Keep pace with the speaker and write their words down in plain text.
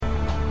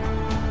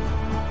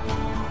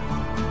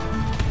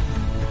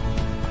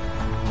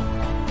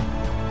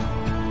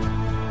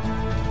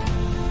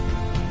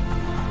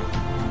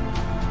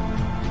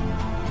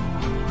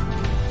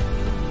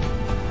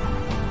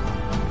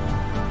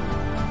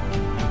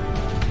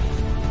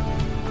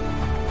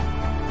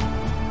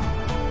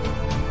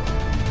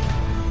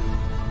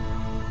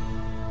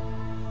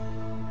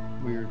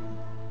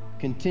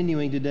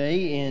Continuing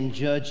today in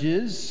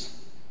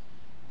Judges.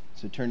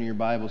 So turning your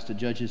Bibles to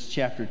Judges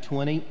chapter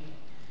 20.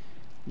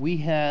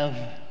 We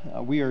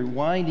are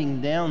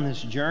winding down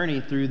this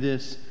journey through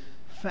this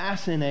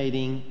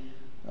fascinating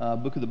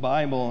book of the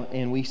Bible,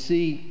 and we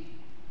see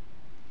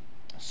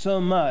so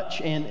much,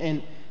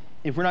 and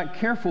if we're not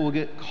careful, we'll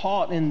get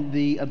caught in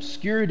the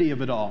obscurity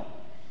of it all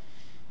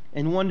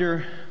and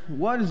wonder,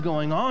 what is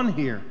going on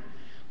here?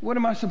 What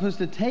am I supposed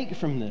to take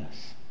from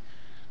this?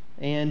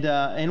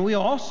 And we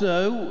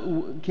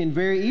also can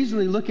very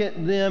easily look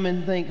at them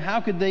and think, how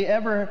could they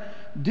ever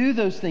do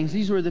those things?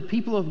 These were the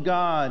people of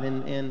God,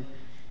 and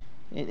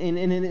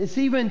it's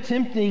even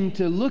tempting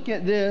to look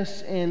at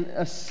this and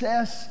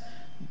assess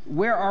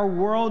where our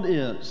world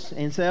is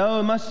and say, oh,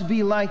 it must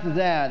be like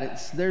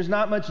that. There's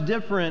not much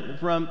different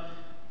from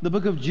the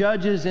book of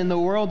Judges and the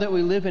world that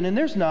we live in, and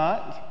there's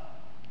not.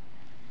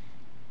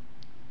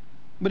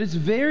 But it's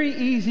very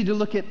easy to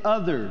look at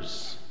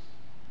others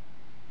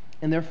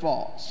and their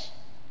faults.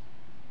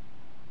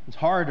 It's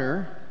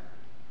harder,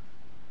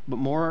 but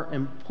more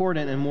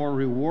important and more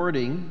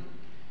rewarding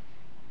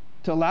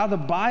to allow the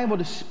Bible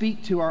to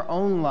speak to our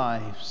own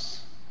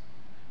lives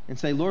and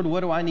say, Lord, what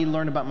do I need to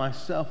learn about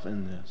myself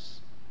in this?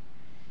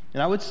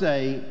 And I would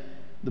say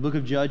the book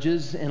of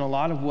Judges in a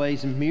lot of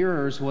ways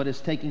mirrors what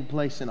is taking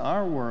place in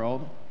our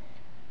world.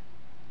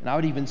 And I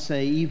would even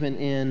say even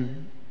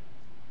in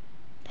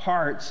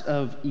parts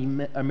of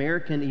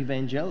American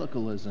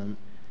evangelicalism,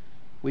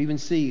 we even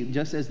see,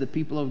 just as the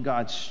people of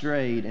God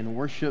strayed and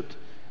worshiped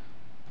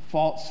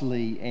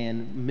falsely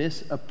and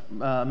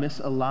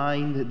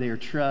misaligned their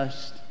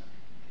trust,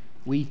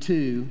 we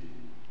too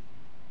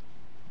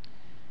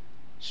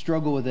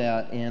struggle with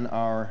that in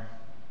our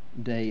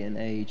day and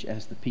age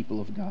as the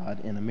people of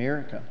God in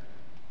America.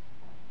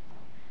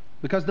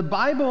 Because the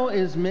Bible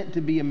is meant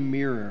to be a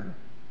mirror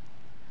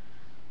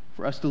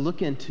for us to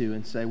look into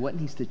and say,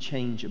 what needs to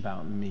change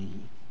about me?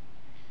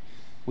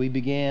 We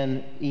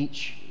began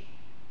each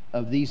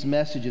of these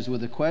messages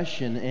with a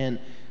question, and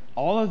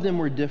all of them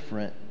were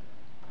different,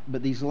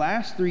 but these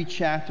last three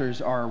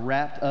chapters are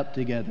wrapped up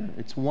together.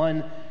 It's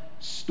one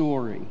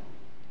story.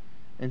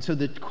 And so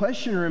the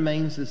question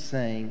remains the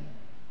same.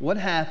 What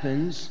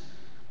happens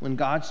when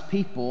God's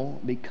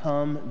people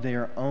become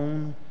their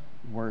own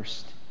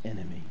worst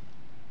enemy?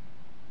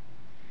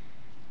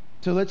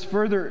 So let's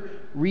further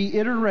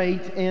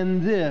reiterate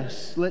in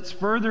this. Let's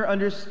further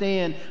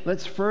understand.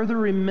 Let's further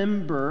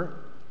remember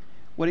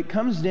what it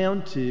comes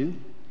down to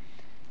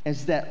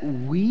is that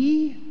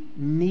we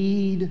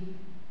need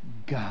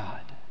God.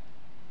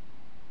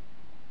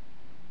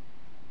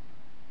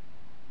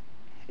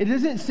 It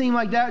doesn't seem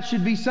like that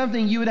should be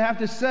something you would have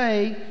to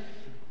say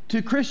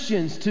to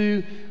Christians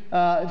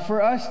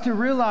for us to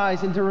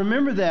realize and to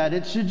remember that.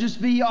 It should just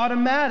be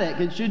automatic.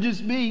 It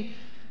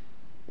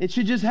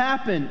should just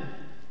happen.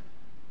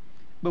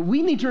 But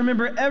we need to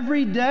remember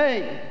every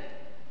day.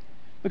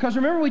 Because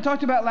remember, we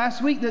talked about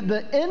last week that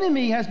the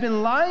enemy has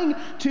been lying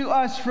to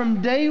us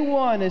from day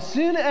one. As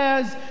soon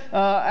as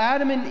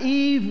Adam and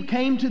Eve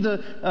came to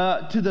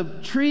the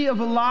tree of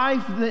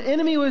life, the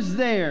enemy was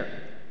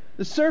there.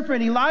 The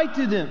serpent, he lied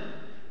to them.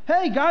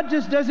 Hey, God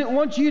just doesn't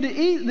want you to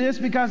eat this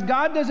because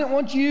God doesn't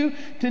want you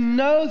to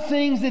know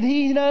things that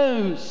He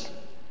knows.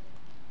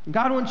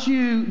 God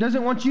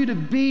doesn't want you to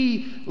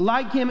be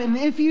like Him. And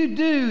if you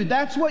do,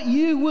 that's what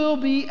you will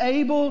be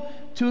able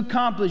to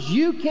accomplish.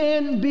 You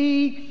can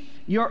be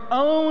your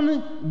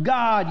own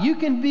God. You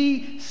can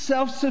be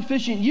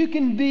self-sufficient. You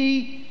can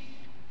be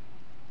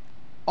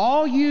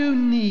all you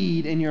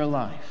need in your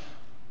life.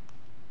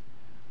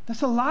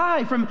 That's a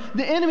lie from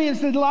the enemy. It's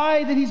the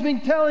lie that he's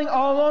been telling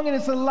all along, and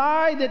it's a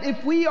lie that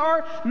if we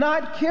are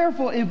not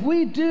careful, if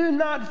we do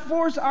not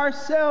force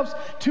ourselves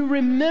to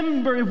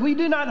remember, if we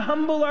do not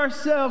humble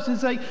ourselves and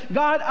say,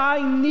 God,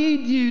 I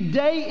need you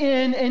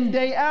day in and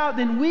day out,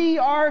 then we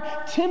are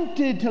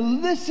tempted to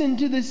listen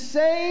to the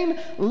same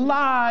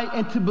lie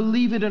and to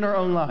believe it in our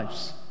own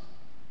lives.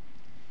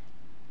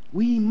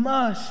 We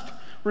must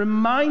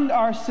remind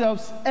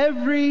ourselves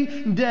every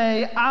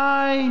day,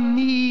 I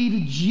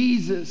need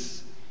Jesus.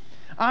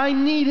 I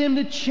need Him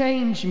to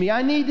change me.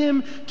 I need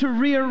Him to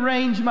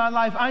rearrange my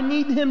life. I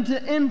need Him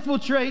to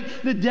infiltrate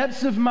the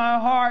depths of my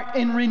heart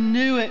and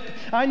renew it.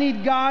 I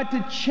need God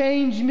to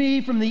change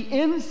me from the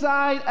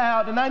inside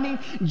out. And I need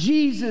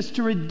Jesus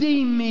to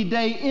redeem me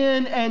day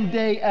in and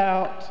day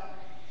out.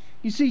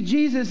 You see,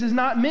 Jesus is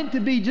not meant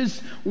to be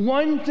just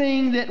one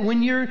thing that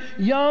when you're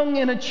young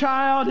and a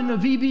child in a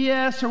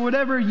VBS or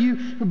whatever, you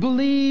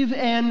believe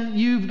and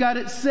you've got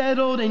it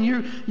settled and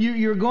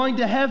you're going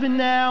to heaven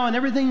now and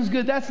everything's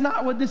good. That's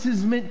not what this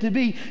is meant to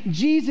be.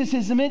 Jesus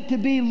is meant to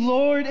be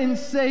Lord and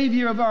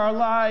Savior of our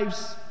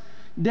lives.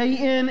 Day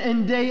in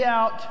and day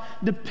out,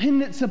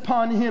 dependence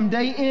upon Him.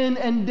 Day in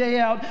and day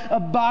out,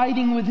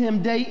 abiding with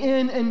Him. Day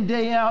in and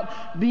day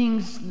out,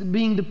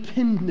 being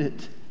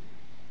dependent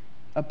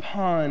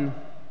upon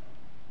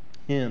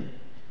Him.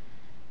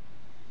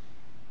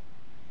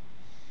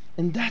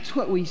 And that's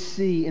what we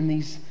see in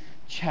these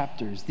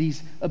chapters,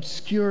 these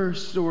obscure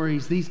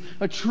stories, these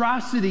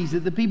atrocities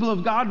that the people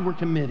of God were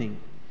committing.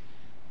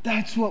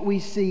 That's what we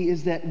see,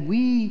 is that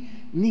we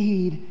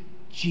need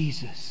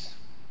Jesus.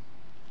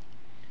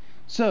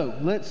 So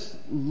let's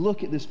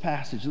look at this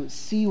passage. Let's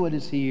see what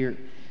is here.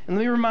 And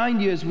let me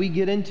remind you as we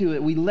get into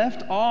it, we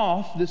left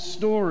off this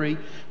story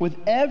with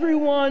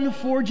everyone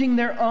forging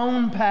their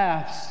own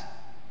paths.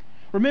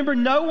 Remember,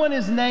 no one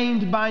is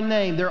named by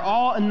name. They're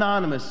all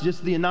anonymous.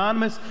 Just the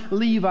anonymous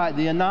Levite,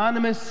 the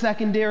anonymous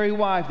secondary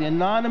wife, the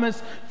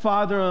anonymous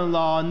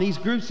father-in-law. And these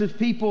groups of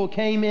people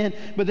came in,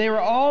 but they were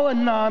all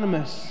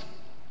anonymous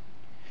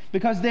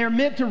because they're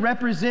meant to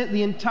represent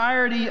the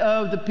entirety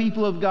of the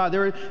people of God. They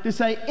were to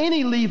say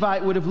any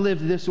Levite would have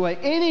lived this way.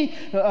 Any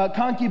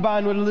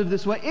concubine would have lived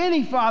this way.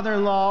 Any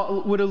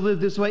father-in-law would have lived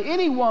this way.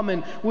 Any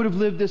woman would have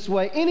lived this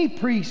way. Any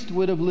priest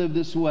would have lived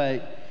this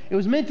way. It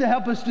was meant to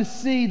help us to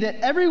see that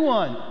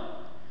everyone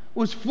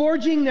was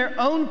forging their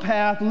own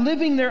path,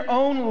 living their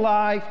own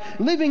life,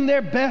 living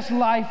their best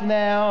life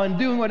now, and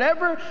doing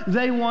whatever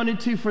they wanted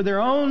to for their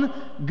own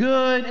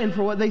good and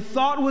for what they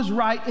thought was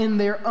right in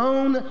their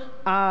own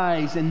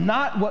eyes and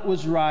not what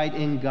was right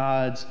in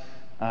God's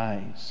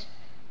eyes.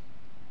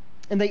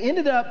 And they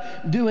ended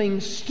up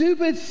doing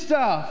stupid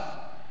stuff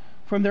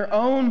from their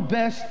own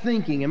best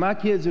thinking. And my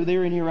kids are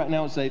there in here right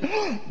now and say,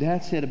 oh,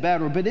 Dad said a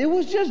bad word, but it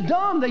was just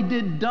dumb. They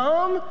did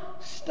dumb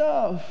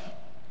stuff.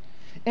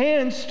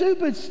 And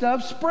stupid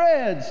stuff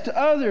spreads to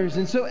others.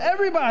 And so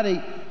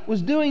everybody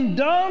was doing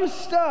dumb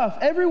stuff.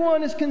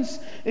 Everyone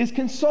is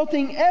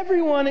consulting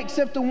everyone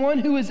except the one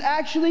who is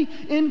actually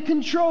in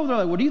control. They're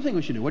like, what do you think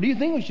we should do? What do you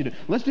think we should do?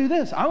 Let's do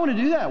this. I want to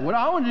do that.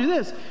 I want to do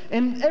this.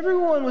 And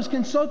everyone was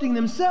consulting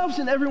themselves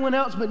and everyone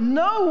else, but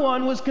no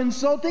one was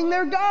consulting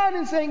their God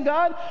and saying,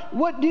 God,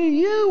 what do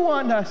you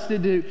want us to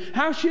do?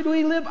 How should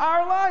we live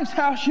our lives?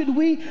 How should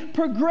we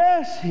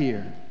progress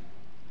here?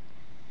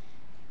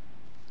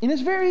 And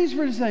it's very easy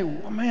for us to say,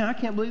 well, man, I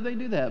can't believe they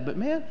do that. But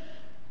man,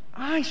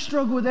 I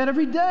struggle with that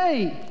every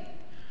day.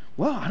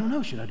 Well, I don't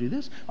know. Should I do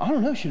this? I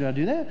don't know. Should I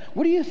do that?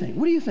 What do you think?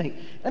 What do you think?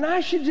 And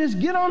I should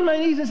just get on my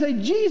knees and say,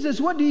 Jesus,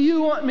 what do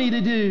you want me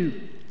to do?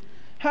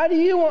 How do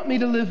you want me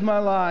to live my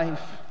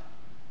life?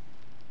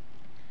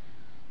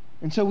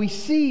 And so we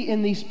see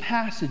in these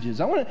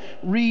passages, I want to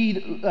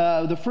read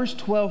the first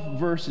 12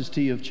 verses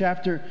to you of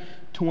chapter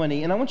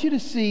 20. And I want you to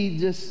see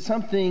just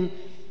something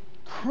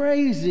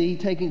crazy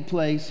taking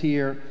place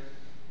here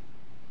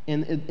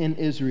in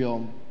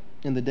Israel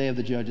in the day of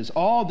the judges.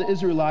 All the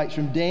Israelites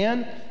from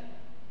Dan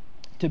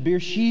to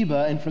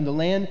Beersheba and from the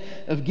land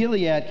of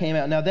Gilead came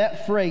out. Now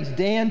that phrase,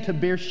 Dan to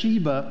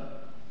Beersheba,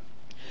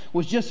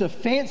 was just a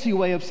fancy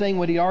way of saying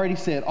what he already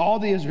said, all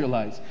the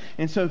Israelites.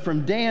 And so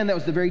from Dan, that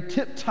was the very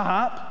tip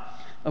top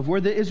of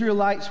where the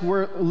Israelites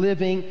were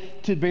living,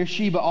 to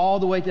Beersheba, all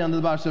the way down to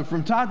the bottom. So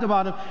from top to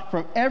bottom,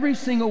 from every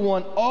single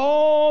one,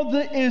 all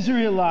the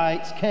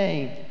Israelites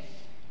came.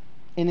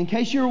 And in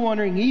case you were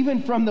wondering,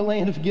 even from the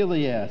land of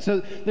Gilead. So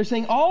they're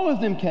saying all of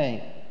them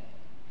came.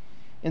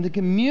 And the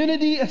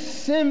community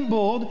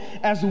assembled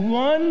as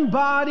one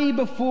body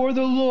before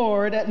the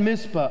Lord at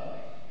Mizpah.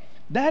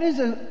 That is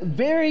a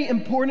very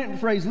important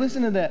phrase.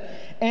 Listen to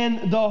that.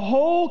 And the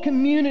whole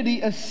community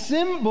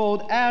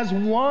assembled as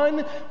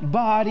one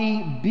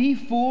body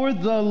before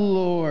the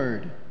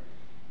Lord.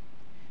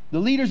 The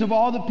leaders of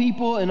all the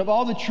people and of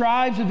all the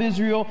tribes of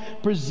Israel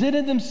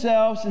presented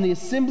themselves in the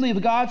assembly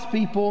of God's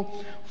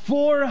people,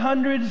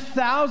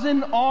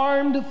 400,000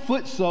 armed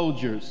foot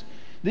soldiers.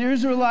 The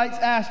Israelites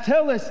asked,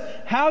 tell us,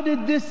 how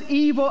did this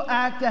evil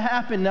act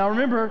happen? Now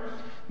remember,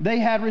 they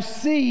had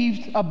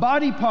received a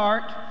body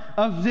part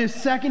of this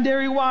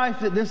secondary wife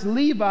that this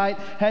Levite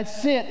had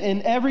sent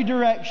in every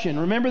direction.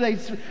 Remember, they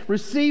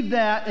received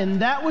that, and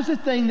that was the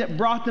thing that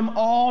brought them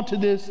all to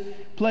this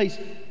place.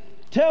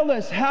 Tell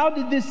us, how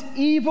did this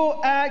evil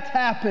act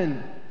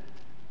happen?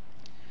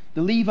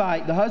 The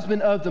Levite, the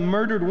husband of the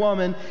murdered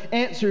woman,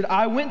 answered,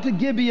 I went to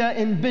Gibeah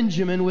in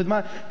Benjamin with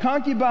my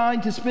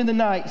concubine to spend the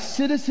night.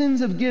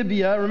 Citizens of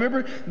Gibeah,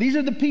 remember, these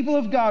are the people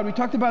of God, we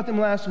talked about them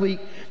last week,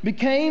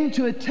 became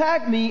to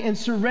attack me and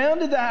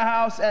surrounded the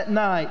house at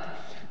night.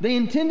 They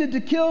intended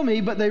to kill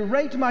me, but they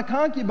raped my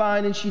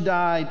concubine and she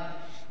died.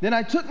 Then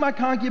I took my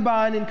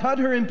concubine and cut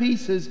her in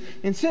pieces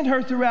and sent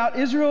her throughout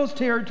Israel's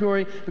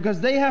territory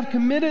because they have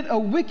committed a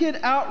wicked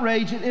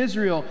outrage in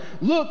Israel.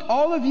 Look,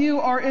 all of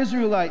you are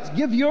Israelites.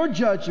 Give your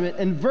judgment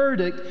and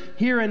verdict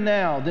here and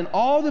now. Then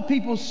all the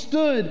people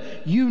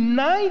stood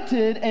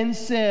united and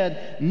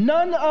said,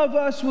 none of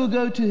us will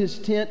go to his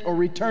tent or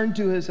return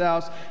to his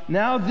house.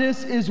 Now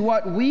this is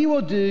what we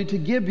will do to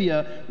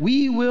Gibeah.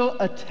 We will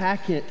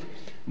attack it.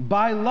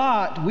 By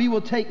lot, we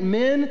will take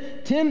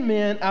 10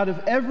 men out of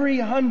every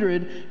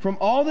 100 from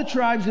all the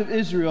tribes of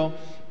Israel,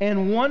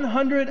 and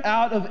 100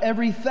 out of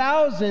every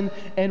 1,000,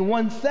 and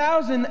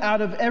 1,000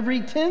 out of every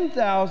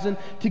 10,000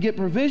 to get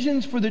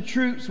provisions for the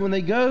troops when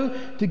they go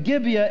to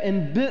Gibeah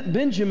and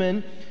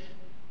Benjamin,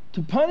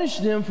 to punish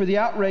them for the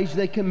outrage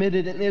they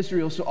committed in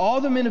Israel. So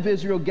all the men of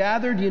Israel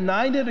gathered,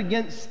 united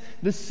against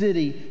the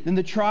city. Then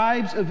the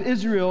tribes of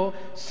Israel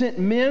sent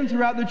men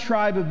throughout the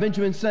tribe of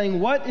Benjamin, saying,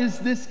 what is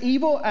this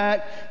evil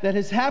act that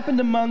has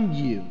happened among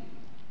you?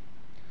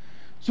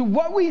 So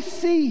what we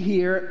see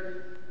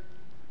here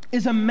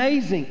is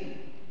amazing.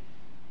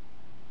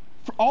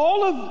 For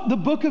all of the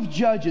book of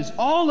Judges,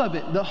 all of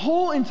it, the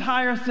whole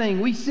entire thing,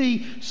 we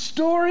see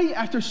story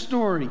after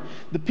story.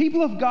 The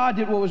people of God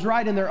did what was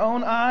right in their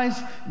own eyes.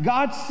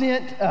 God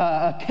sent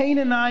a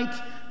Canaanite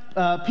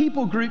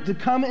people group to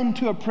come and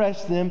to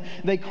oppress them.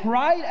 They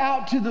cried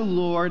out to the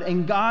Lord,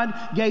 and God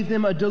gave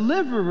them a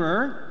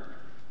deliverer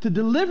to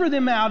deliver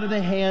them out of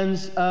the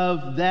hands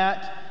of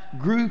that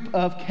group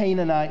of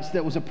Canaanites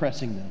that was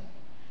oppressing them.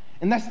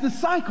 And that's the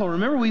cycle.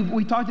 Remember,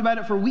 we talked about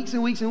it for weeks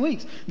and weeks and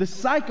weeks. The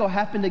cycle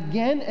happened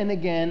again and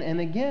again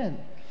and again.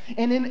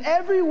 And in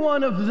every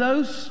one of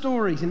those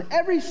stories, in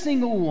every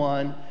single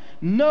one,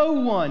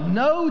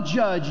 no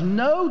judge,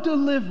 no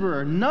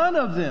deliverer, none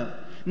of them,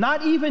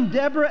 not even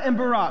Deborah and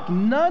Barak,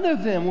 none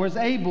of them was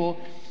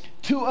able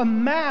to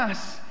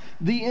amass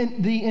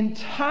the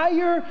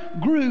entire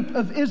group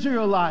of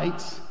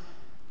Israelites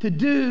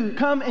to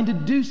come and to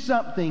do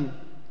something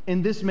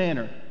in this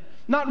manner.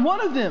 Not one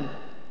of them.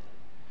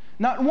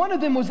 Not one of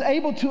them was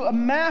able to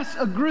amass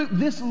a group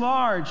this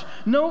large.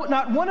 No,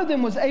 not one of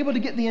them was able to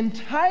get the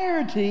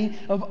entirety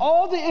of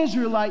all the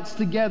Israelites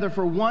together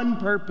for one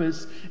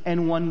purpose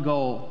and one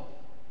goal.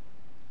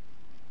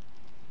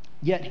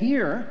 Yet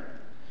here,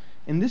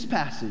 in this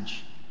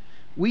passage,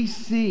 we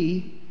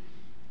see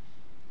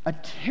a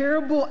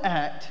terrible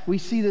act. We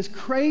see this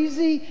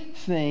crazy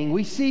thing.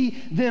 We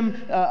see them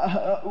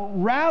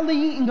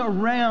rallying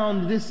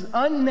around this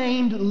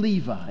unnamed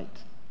Levite.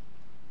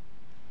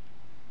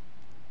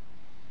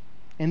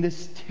 And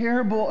this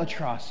terrible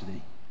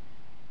atrocity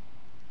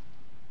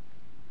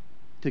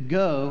to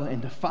go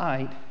and to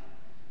fight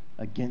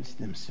against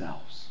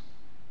themselves.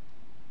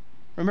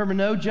 Remember,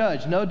 no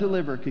judge, no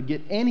deliverer could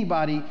get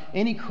anybody,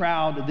 any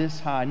crowd this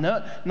high.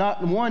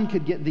 Not one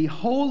could get the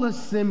whole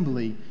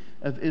assembly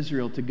of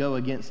Israel to go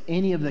against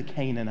any of the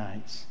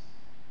Canaanites.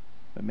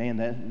 But man,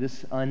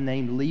 this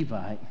unnamed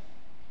Levite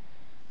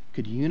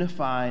could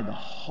unify the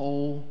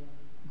whole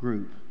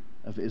group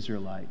of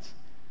Israelites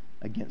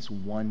against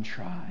one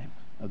tribe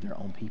of their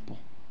own people.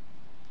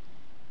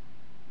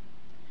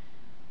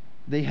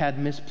 They had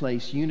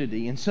misplaced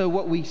unity. And so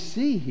what we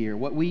see here,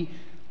 what we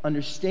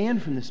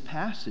understand from this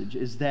passage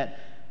is that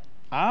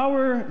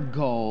our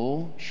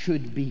goal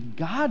should be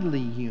godly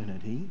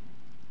unity,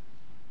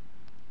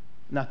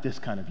 not this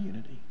kind of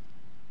unity.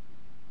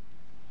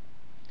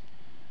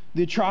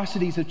 The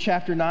atrocities of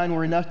chapter 9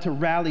 were enough to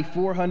rally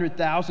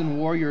 400,000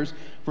 warriors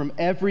from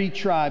every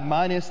tribe,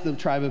 minus the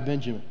tribe of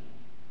Benjamin.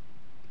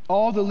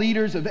 All the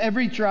leaders of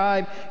every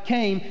tribe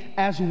came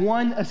as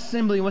one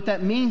assembly. And what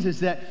that means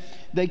is that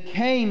they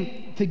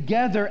came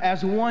together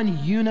as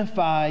one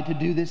unified to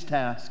do this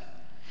task.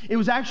 It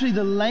was actually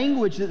the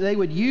language that they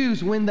would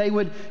use when they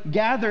would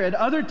gather at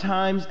other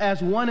times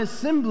as one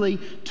assembly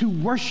to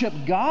worship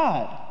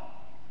God.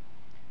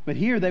 But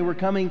here they were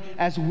coming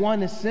as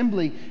one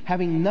assembly,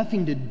 having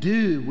nothing to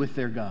do with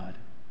their God,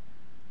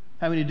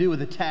 having to do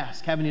with a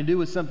task, having to do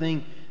with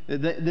something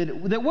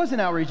that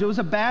wasn't outrage. It was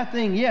a bad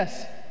thing,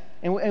 yes.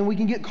 And we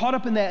can get caught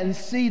up in that and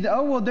see that,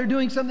 oh, well, they're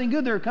doing something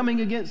good. They're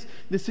coming against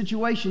this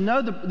situation. No,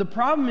 the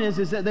problem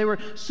is that they were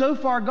so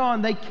far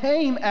gone. They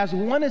came as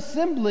one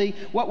assembly,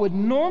 what would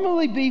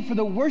normally be for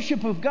the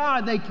worship of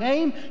God. They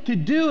came to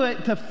do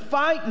it to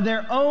fight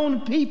their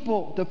own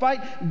people, to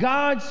fight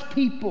God's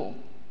people.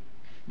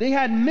 They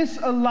had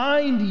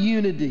misaligned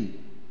unity.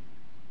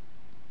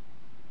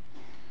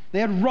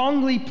 They had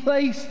wrongly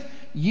placed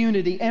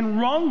unity. And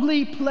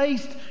wrongly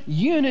placed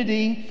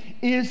unity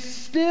is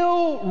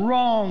still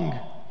wrong.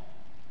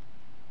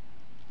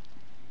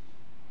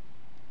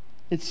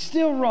 It's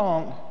still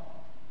wrong.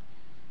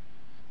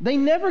 They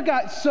never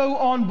got so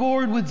on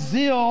board with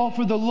zeal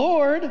for the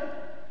Lord.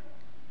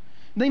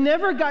 They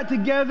never got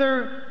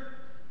together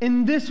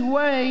in this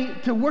way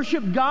to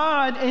worship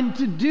God and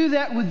to do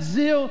that with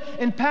zeal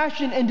and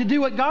passion and to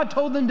do what God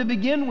told them to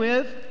begin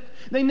with.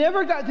 They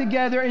never got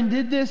together and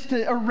did this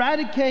to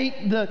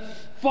eradicate the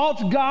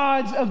false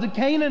gods of the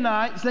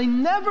Canaanites. They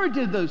never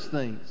did those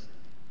things.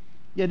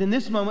 Yet in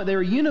this moment, they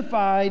were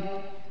unified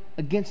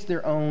against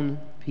their own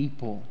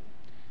people.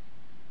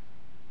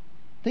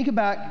 Think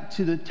back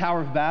to the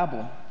Tower of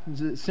Babel.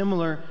 There's a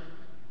similar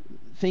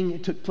thing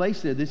that took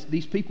place there.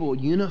 These people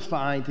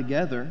unified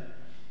together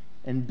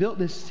and built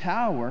this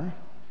tower,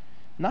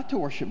 not to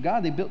worship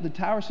God. They built the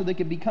tower so they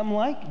could become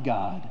like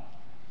God.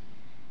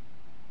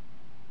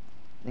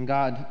 And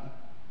God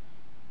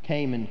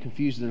came and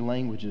confused their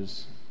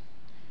languages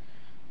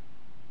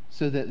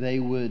so that they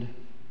would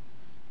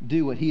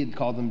do what he had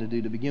called them to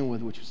do to begin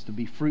with, which was to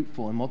be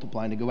fruitful and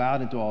multiply and to go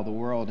out into all the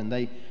world. And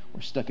they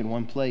were stuck in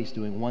one place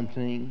doing one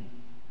thing.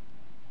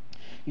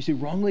 You see,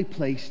 wrongly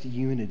placed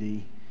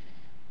unity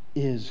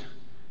is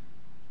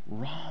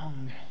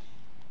wrong.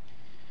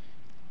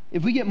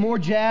 If we get more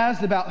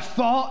jazzed about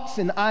thoughts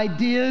and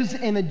ideas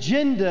and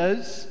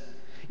agendas,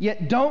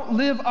 yet don't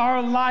live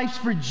our lives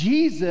for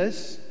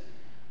Jesus,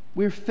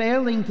 we're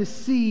failing to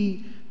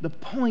see the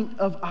point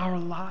of our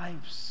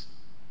lives.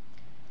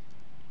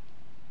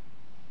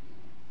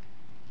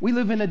 We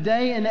live in a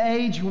day and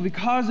age where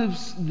because of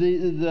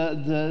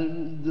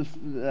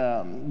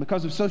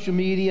because of social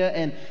media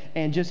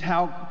and just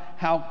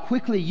how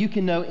quickly you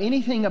can know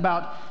anything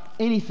about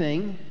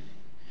anything,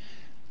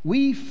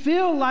 we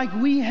feel like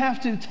we have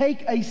to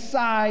take a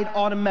side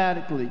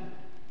automatically.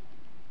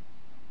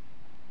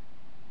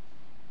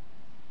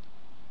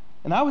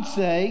 And I would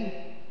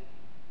say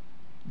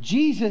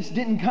Jesus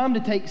didn't come to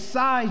take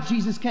sides,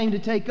 Jesus came to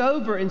take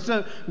over. And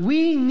so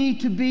we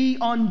need to be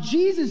on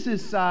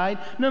Jesus' side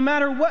no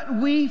matter what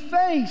we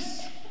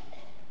face.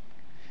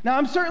 Now,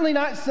 I'm certainly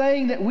not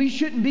saying that we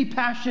shouldn't be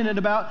passionate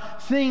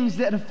about things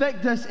that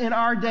affect us in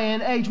our day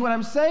and age. What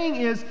I'm saying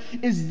is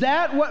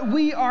that what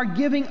we are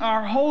giving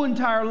our whole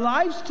entire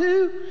lives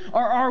to?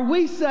 Or are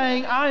we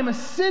saying, I'm a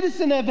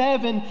citizen of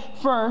heaven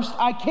first,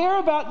 I care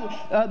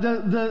about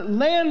the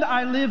land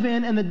I live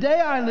in and the day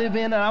I live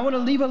in, and I want to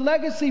leave a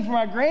legacy for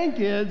my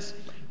grandkids?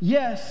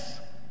 Yes.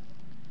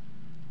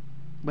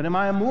 But am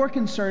I more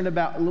concerned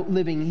about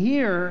living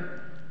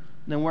here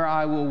than where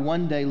I will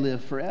one day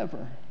live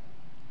forever?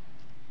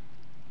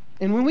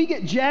 And when we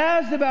get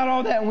jazzed about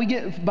all that and we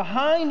get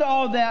behind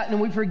all that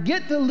and we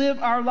forget to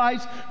live our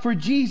lives for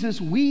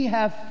Jesus, we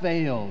have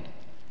failed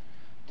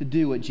to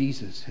do what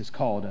Jesus has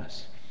called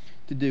us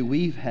to do.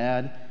 We've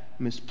had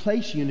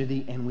misplaced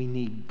unity and we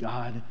need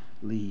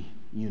godly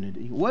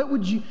unity.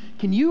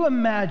 Can you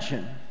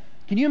imagine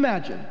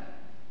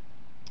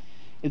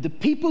if the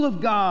people of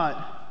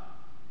God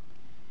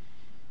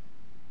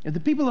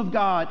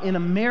in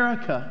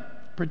America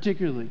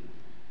particularly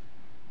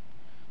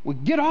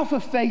would get off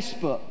of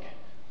Facebook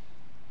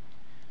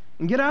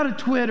and get out of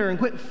Twitter and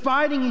quit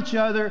fighting each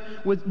other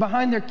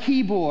behind their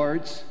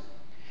keyboards,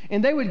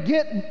 and they would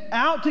get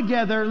out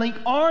together, link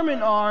arm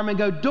in arm, and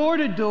go door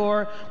to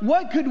door?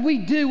 What could we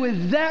do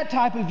with that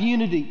type of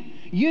unity?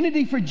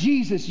 Unity for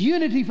Jesus,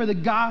 unity for the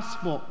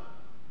gospel.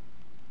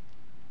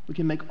 We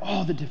can make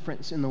all the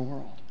difference in the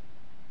world.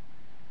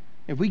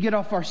 If we get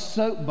off our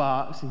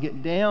soapbox and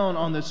get down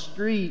on the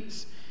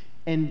streets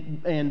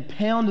and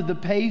pound the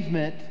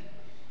pavement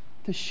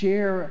to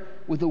share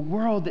with the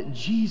world that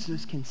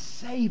Jesus can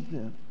save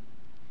them,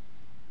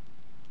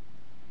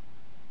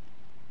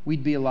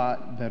 we'd be a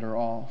lot better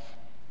off.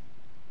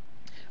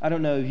 I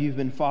don't know if you've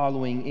been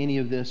following any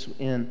of this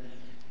in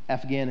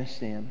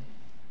Afghanistan.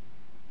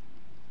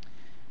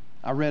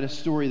 I read a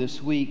story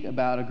this week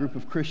about a group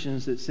of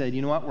Christians that said,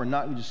 you know what, we're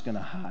not just going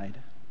to hide.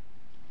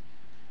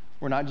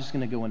 We're not just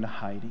going to go into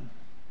hiding.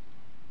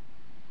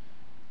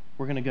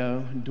 We're going to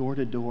go door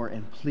to door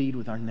and plead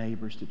with our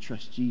neighbors to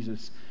trust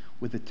Jesus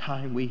with the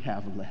time we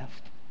have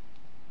left.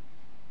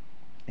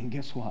 And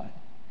guess what?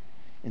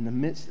 In the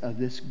midst of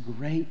this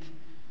great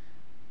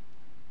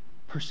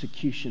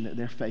persecution that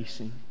they're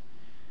facing,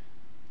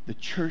 the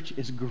church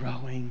is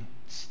growing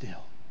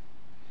still.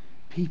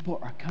 People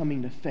are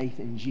coming to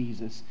faith in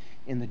Jesus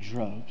in the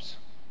droves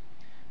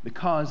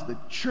because the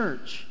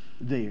church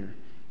there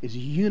is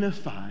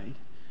unified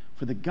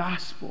for the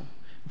gospel,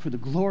 for the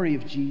glory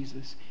of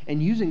Jesus,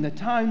 and using the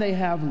time they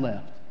have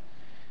left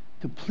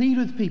to plead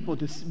with people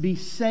to be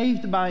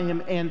saved by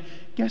him. And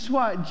guess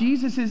what?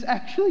 Jesus is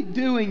actually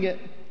doing it.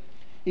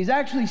 He's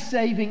actually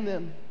saving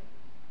them.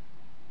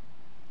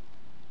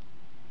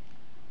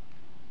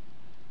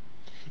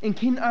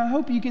 And I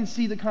hope you can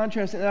see the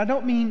contrast. And I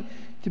don't mean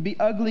to be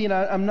ugly, and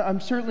I'm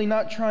certainly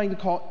not trying to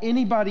call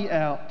anybody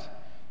out,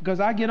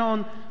 because I get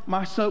on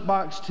my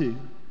soapbox too.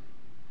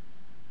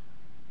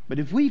 But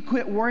if we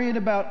quit worrying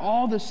about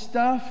all the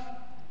stuff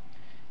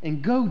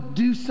and go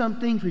do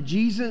something for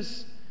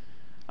Jesus,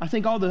 I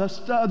think all the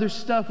other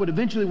stuff would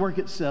eventually work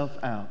itself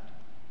out.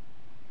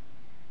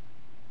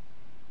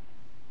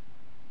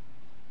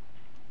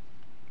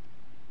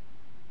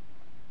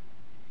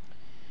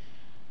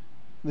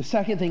 The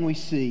second thing we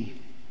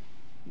see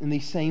in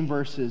these same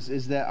verses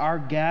is that our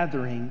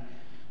gathering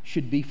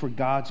should be for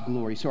God's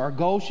glory. So our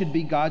goal should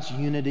be God's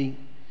unity.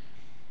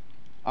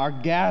 Our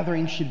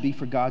gathering should be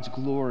for God's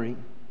glory.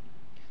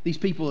 These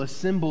people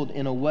assembled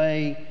in a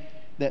way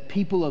that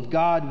people of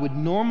God would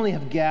normally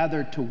have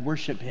gathered to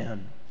worship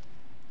him.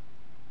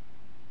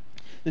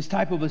 This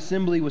type of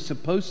assembly was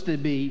supposed to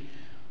be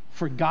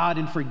for God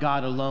and for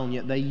God alone,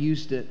 yet they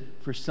used it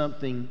for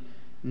something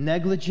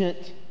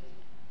negligent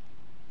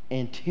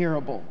and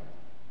terrible.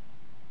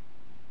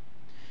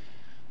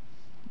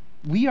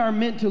 We are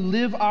meant to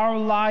live our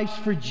lives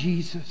for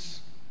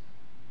Jesus.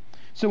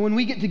 So when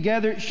we get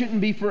together, it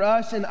shouldn't be for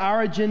us and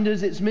our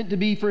agendas, it's meant to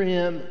be for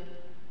him.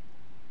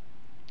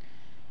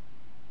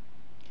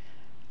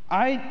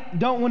 I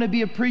don't want to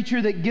be a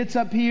preacher that gets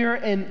up here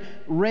and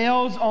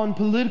rails on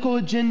political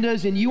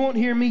agendas, and you won't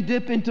hear me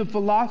dip into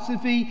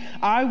philosophy.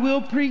 I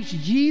will preach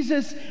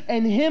Jesus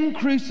and him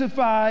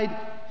crucified.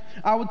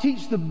 I will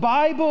teach the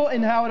Bible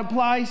and how it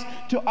applies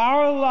to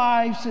our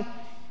lives,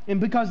 and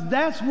because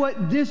that's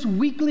what this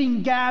weekly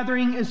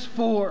gathering is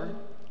for.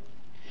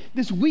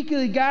 This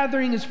weekly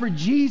gathering is for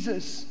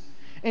Jesus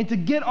and to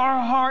get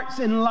our hearts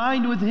in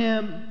line with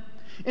him.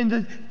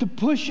 and to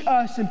push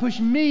us and push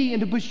me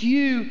and to push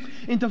you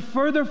into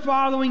further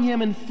following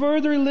Him and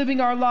further living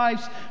our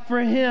lives for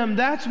Him.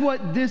 That's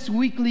what this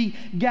weekly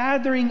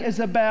gathering is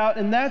about,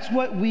 and that's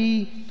what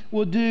we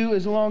will do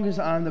as long as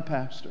I'm the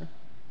pastor.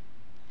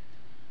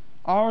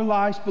 Our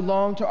lives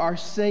belong to our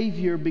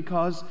Savior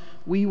because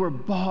we were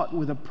bought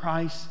with a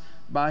price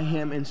by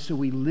Him, and so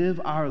we live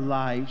our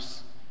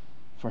lives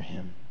for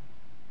Him.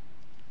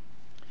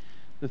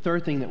 The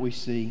third thing that we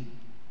see,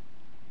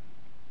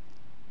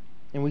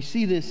 and we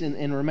see this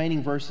in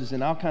remaining verses,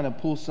 and I'll kind of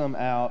pull some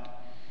out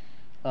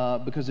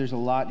because there's a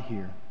lot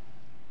here.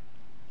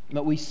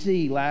 But we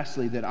see,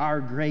 lastly, that our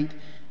great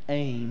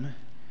aim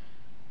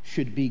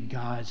should be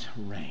God's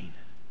reign.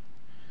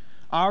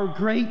 Our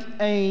great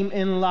aim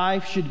in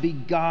life should be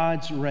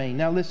God's reign.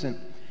 Now listen,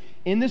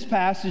 in this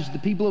passage, the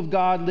people of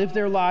God lived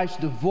their lives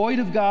devoid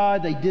of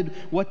God. They did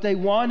what they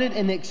wanted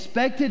and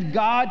expected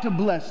God to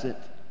bless it.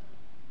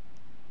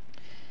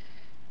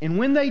 And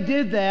when they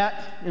did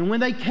that, and when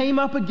they came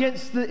up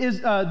against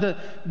the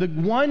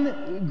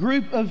one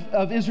group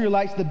of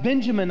Israelites, the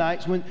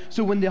Benjaminites,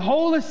 when the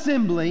whole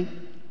assembly,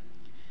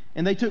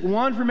 and they took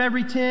 1 from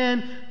every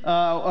 10,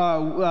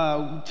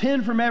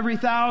 10 from every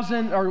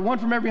 1,000, or 1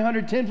 from every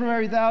 100, 10 from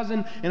every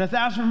 1,000, and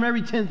 1,000 from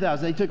every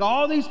 10,000. They took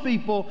all these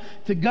people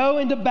to go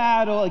into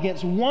battle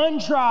against one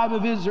tribe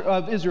of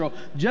Israel,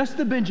 just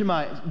the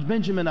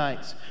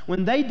Benjaminites.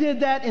 When they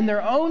did that in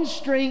their own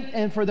strength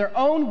and for their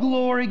own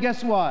glory,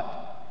 guess what?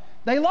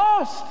 They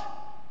lost.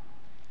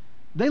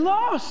 They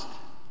lost.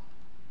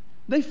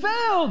 They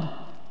failed.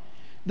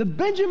 The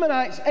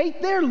Benjaminites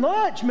ate their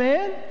lunch,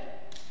 man.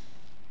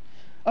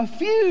 A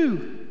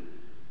few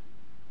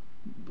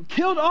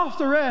killed off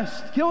the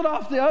rest, killed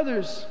off the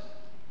others.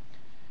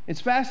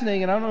 It's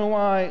fascinating, and I don't know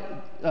why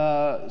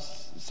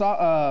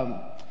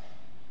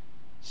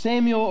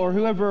Samuel or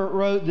whoever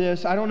wrote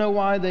this, I don't know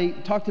why they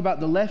talked about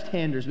the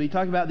left-handers, but he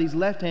talked about these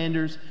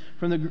left-handers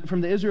from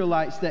the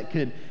Israelites that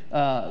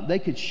they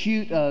could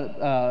shoot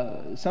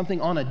something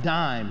on a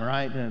dime,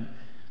 right?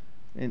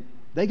 And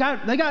they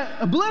got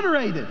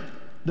obliterated.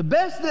 The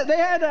best that they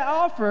had to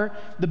offer,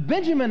 the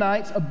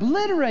Benjaminites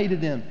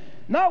obliterated them.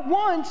 Not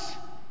once,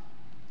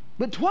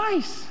 but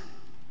twice.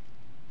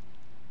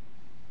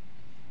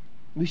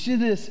 We see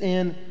this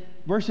in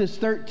verses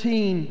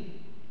 13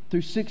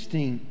 through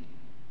 16.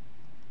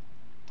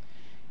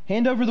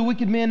 Hand over the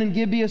wicked men in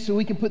Gibeah so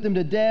we can put them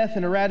to death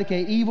and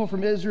eradicate evil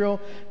from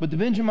Israel. But the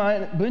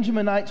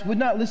Benjaminites would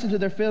not listen to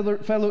their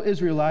fellow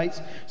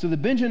Israelites. So the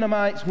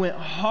Benjaminites went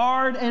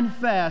hard and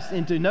fast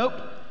into, nope,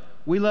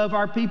 we love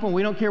our people and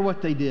we don't care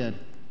what they did.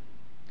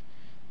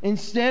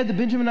 Instead, the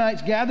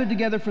Benjaminites gathered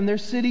together from their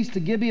cities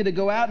to Gibeah to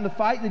go out and to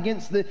fight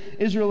against the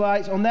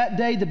Israelites. On that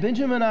day, the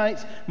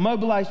Benjaminites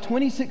mobilized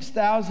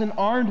 26,000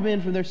 armed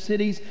men from their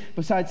cities,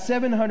 besides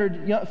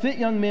 700 fit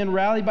young men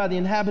rallied by the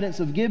inhabitants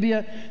of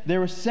Gibeah.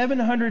 There were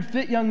 700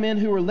 fit young men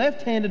who were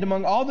left-handed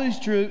among all those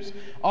troops.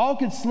 All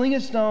could sling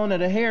a stone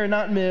at a hair and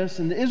not miss.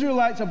 And the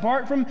Israelites,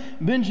 apart from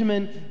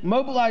Benjamin,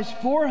 mobilized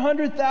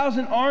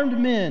 400,000 armed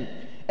men,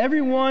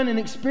 everyone an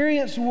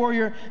experienced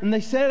warrior, and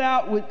they set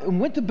out and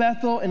went to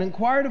Bethel and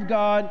inquired of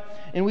God.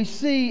 And we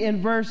see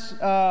in verses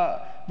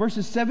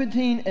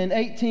 17 and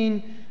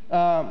 18,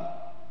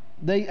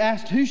 they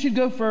asked who should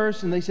go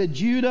first, and they said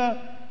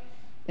Judah.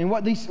 And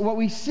what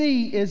we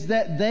see is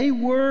that they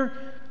were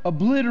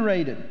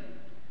obliterated.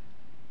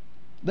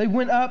 They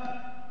went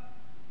up.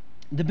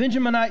 The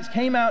Benjaminites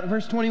came out,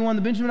 verse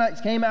 21, the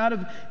Benjaminites came out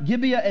of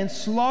Gibeah and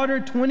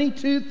slaughtered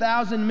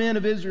 22,000 men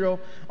of Israel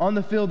on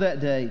the field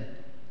that day.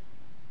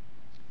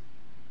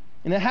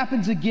 And it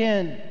happens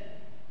again.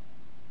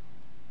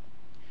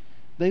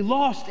 They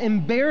lost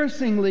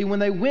embarrassingly when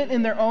they went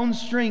in their own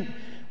strength.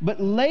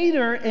 But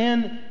later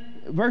in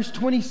verse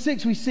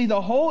 26, we see the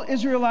whole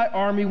Israelite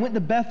army went to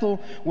Bethel,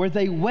 where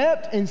they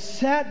wept and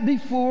sat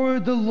before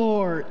the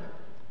Lord.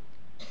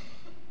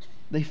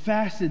 They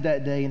fasted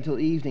that day until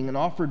evening and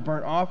offered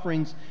burnt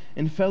offerings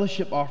and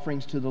fellowship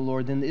offerings to the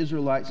Lord. Then the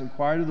Israelites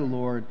inquired of the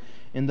Lord.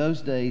 In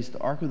those days, the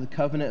ark of the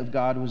covenant of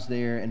God was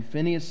there, and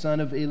Phinehas, son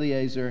of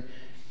Eleazar,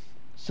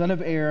 son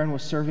of Aaron,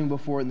 was serving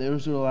before it. And the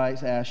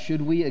Israelites asked,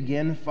 should we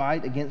again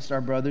fight against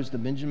our brothers, the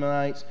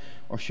Benjaminites,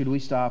 or should we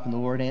stop? And the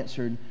Lord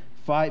answered,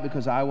 fight,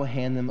 because I will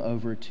hand them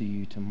over to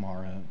you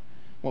tomorrow.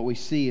 What we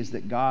see is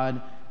that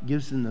God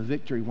gives them the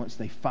victory once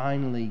they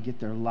finally get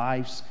their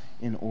lives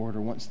in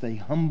order. Once they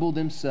humble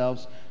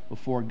themselves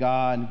before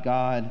God,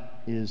 God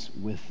is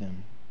with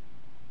them.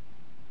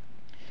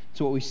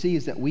 So what we see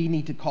is that we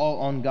need to call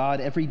on God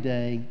every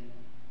day,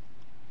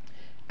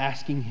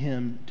 asking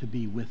Him to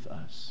be with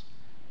us.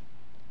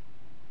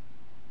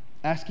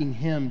 Asking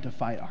Him to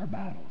fight our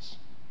battles.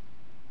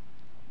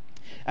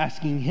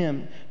 Asking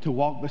Him to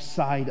walk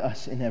beside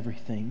us in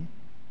everything.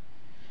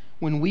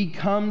 When we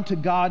come to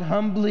God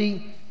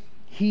humbly,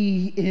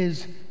 He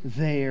is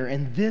there.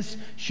 And this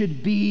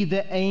should be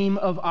the aim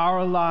of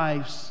our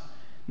lives.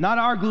 Not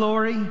our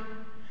glory,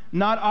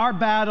 not our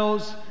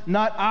battles,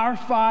 not our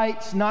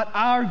fights, not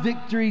our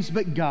victories,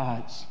 but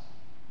God's.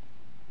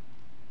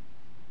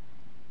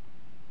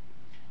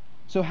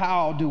 So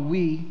how do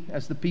we,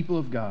 as the people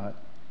of God,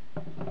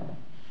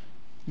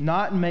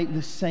 not make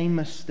the same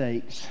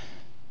mistakes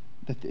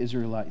that the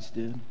Israelites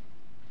did?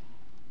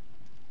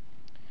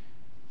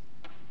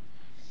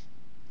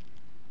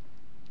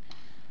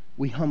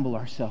 We humble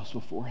ourselves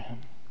before Him.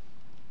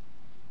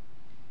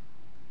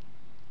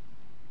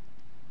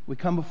 We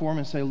come before Him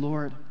and say,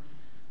 Lord,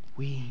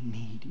 we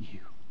need You.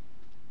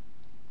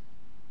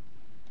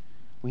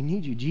 We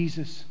need You.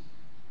 Jesus,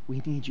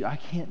 we need You. I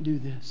can't do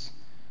this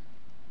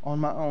on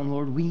my own,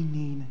 Lord. We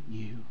need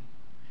You.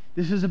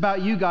 This is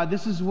about You, God.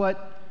 This is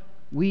what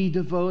we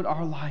devote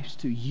our lives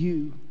to,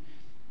 You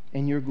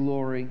and Your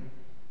glory.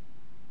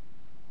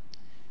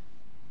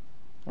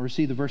 I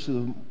received the verse of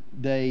the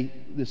day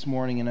this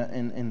morning,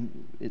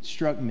 and it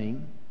struck me.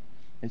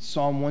 It's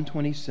Psalm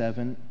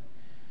 127,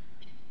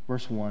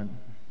 verse 1.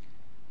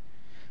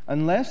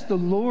 Unless the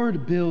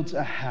Lord builds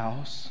a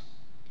house,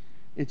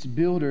 its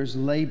builders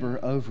labor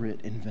over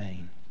it in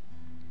vain.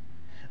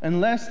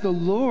 Unless the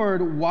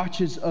Lord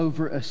watches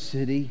over a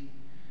city,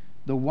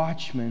 the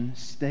watchman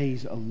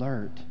stays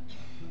alert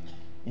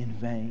in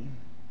vain.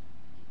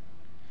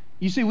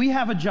 You see, we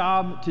have a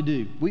job to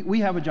do. We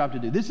have a job to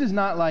do. This is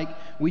not like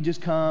we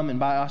just come and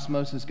by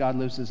osmosis God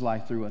lives His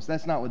life through us.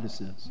 That's not what this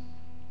is.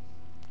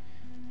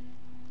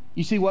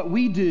 You see, what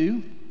we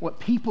do, what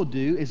people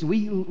do, is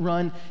we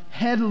run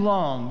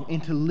headlong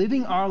into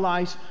living our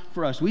lives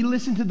for us. We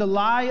listen to the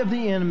lie of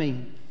the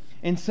enemy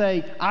and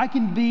say, I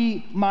can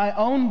be my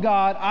own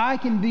God, I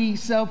can be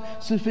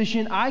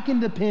self-sufficient, I can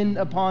depend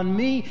upon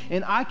me,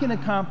 and I can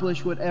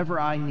accomplish whatever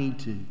I need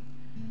to.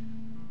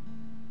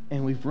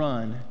 And we've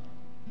run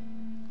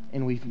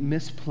and we've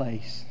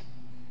misplaced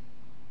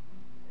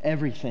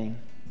everything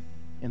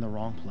in the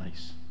wrong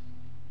place.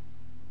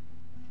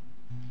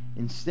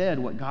 Instead,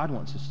 what God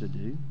wants us to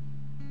do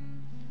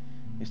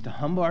is to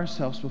humble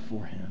ourselves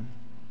before Him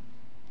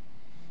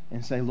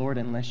and say, Lord,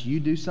 unless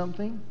You do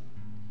something,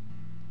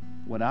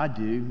 what I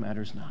do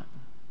matters not.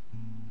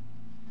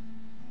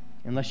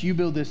 Unless You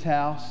build this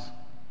house,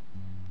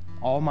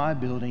 all my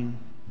building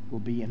will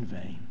be in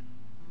vain.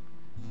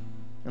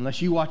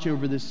 Unless You watch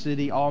over this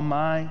city, all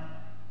my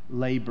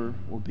labor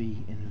will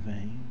be in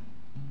vain.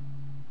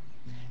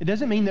 It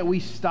doesn't mean that we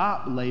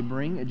stop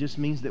laboring. It just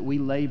means that we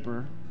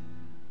labor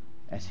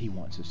as He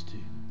wants us to,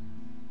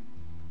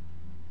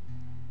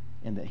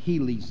 and that He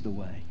leads the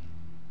way.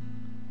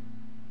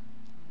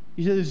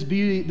 You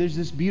see, there's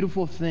this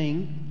beautiful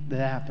thing that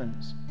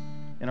happens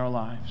in our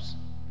lives.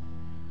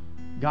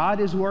 God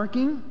is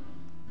working,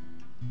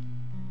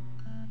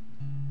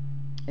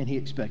 and He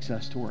expects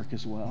us to work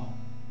as well.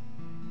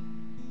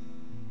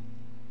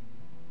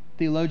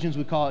 Theologians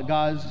would call it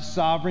God's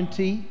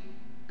sovereignty,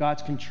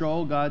 God's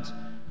control, God's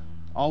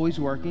always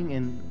working,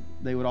 and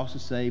they would also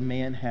say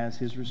man has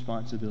his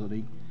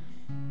responsibility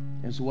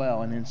as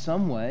well. And in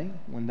some way,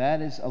 when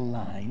that is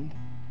aligned,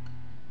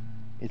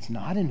 it's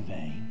not in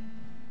vain.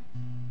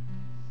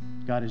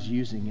 God is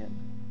using it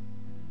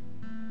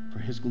for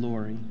His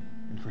glory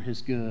and for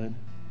His good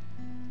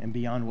and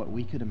beyond what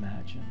we could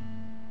imagine.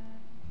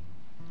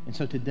 And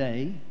so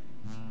today,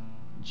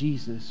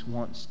 Jesus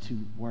wants to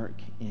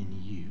work in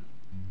you.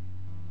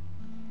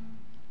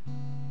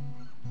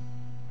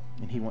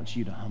 And He wants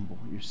you to humble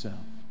yourself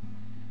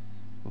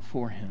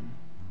before Him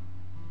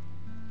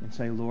and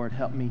say, Lord,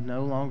 help me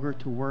no longer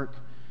to work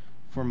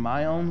for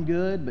my own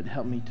good, but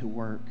help me to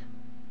work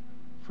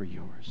for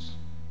Yours.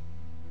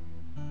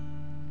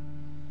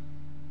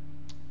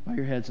 Bow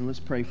your heads and let's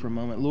pray for a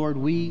moment. Lord,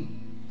 we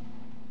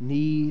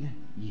need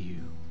You.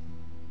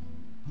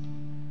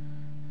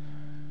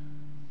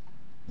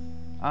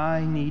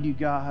 I need You,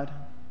 God.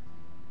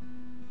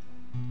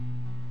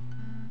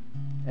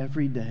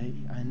 Every day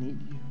I need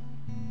You.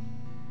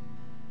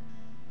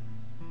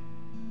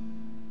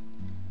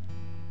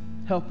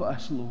 Help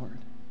us, Lord,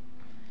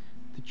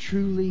 to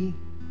truly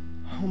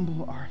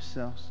humble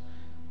ourselves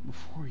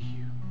before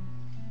You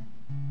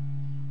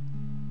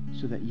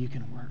so that You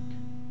can work,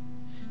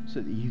 so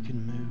that You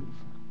can move,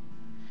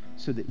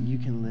 so that You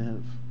can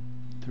live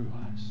through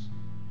us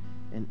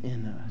and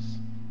in us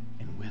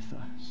and with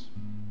us.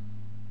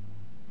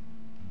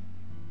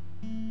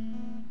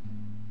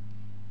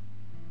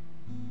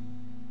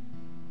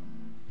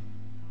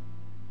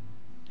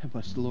 Help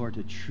us, Lord,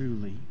 to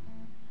truly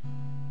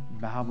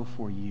bow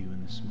before You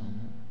in this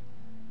moment.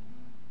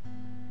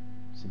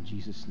 It's in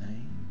Jesus'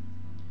 name.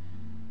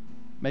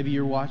 Maybe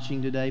you're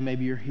watching today,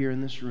 maybe you're here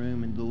in this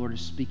room and the Lord is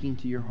speaking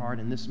to your heart,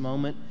 and this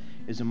moment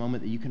is a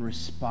moment that you can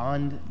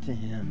respond to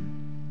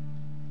Him.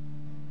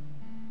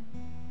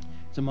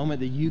 It's a moment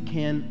that you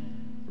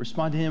can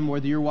respond to Him,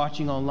 whether you're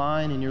watching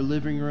online in your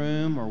living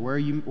room or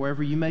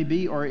wherever you may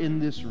be, or in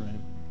this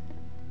room.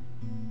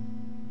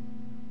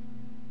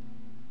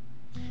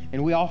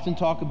 And we often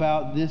talk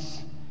about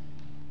this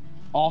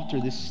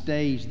altar, this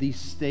stage, these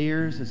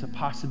stairs as a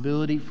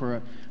possibility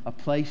for a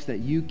place that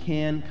you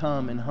can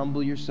come and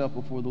humble yourself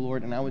before the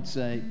Lord. And I would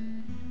say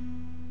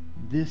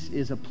this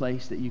is a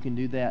place that you can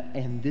do that,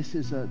 and this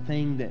is a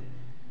thing that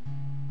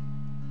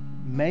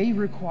may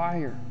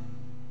require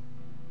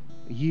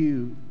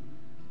you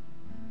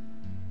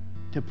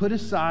to put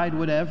aside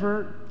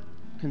whatever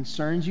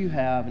concerns you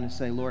have and to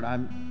say, Lord,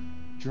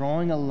 I'm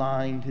drawing a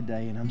line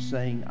today and I'm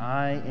saying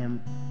I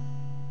am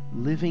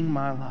living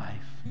my life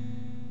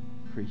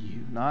for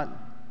you. Not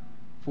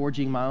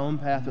forging my own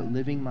path, but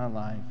living my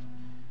life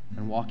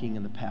and walking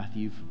in the path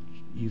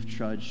you've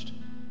trudged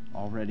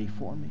already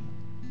for me.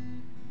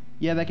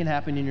 Yeah, that can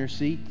happen in your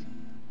seat.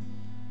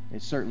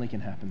 It certainly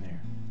can happen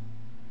there.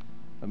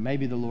 But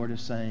maybe the Lord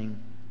is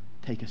saying,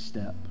 take a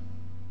step.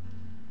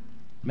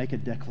 Make a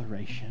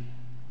declaration.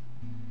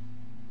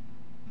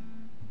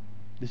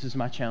 This is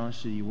my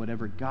challenge to you.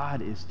 Whatever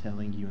God is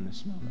telling you in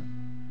this moment,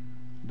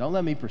 don't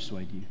let me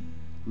persuade you.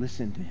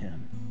 Listen to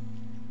Him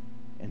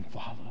and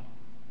follow.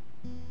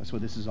 That's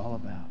what this is all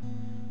about.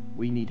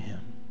 We need Him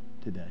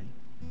today.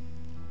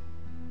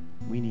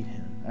 We need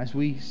Him. As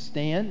we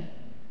stand,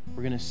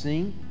 we're going to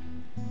sing.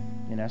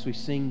 And as we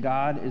sing,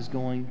 God is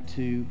going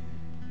to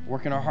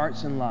work in our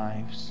hearts and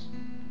lives.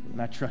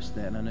 And I trust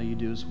that, and I know you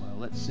do as well.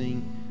 Let's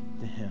sing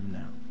to Him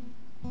now.